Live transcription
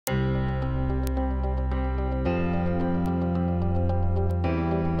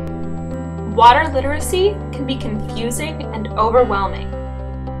Water literacy can be confusing and overwhelming.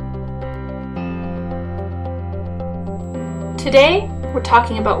 Today, we're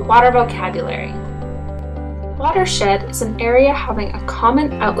talking about water vocabulary. Watershed is an area having a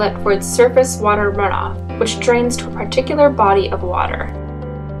common outlet for its surface water runoff, which drains to a particular body of water.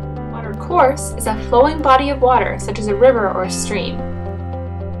 Watercourse is a flowing body of water, such as a river or a stream.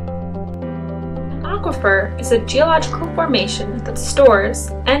 An aquifer is a geological formation that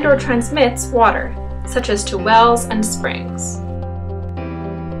stores and/or transmits water, such as to wells and springs.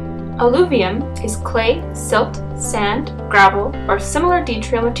 Alluvium is clay, silt, sand, gravel, or similar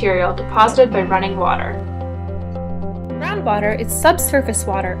detrital material deposited by running water. Groundwater is subsurface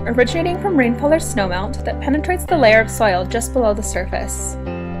water originating from rainfall or snowmelt that penetrates the layer of soil just below the surface.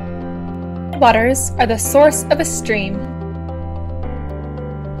 Waters are the source of a stream.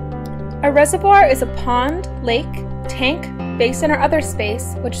 A reservoir is a pond, lake, tank, basin, or other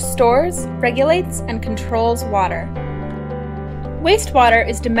space which stores, regulates, and controls water. Wastewater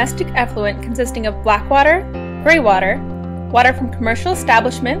is domestic effluent consisting of black water, gray water, water from commercial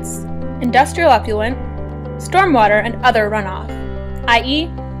establishments, industrial effluent, stormwater, and other runoff, i.e.,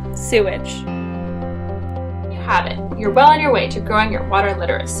 sewage. You have it. You're well on your way to growing your water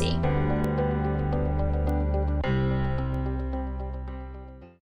literacy.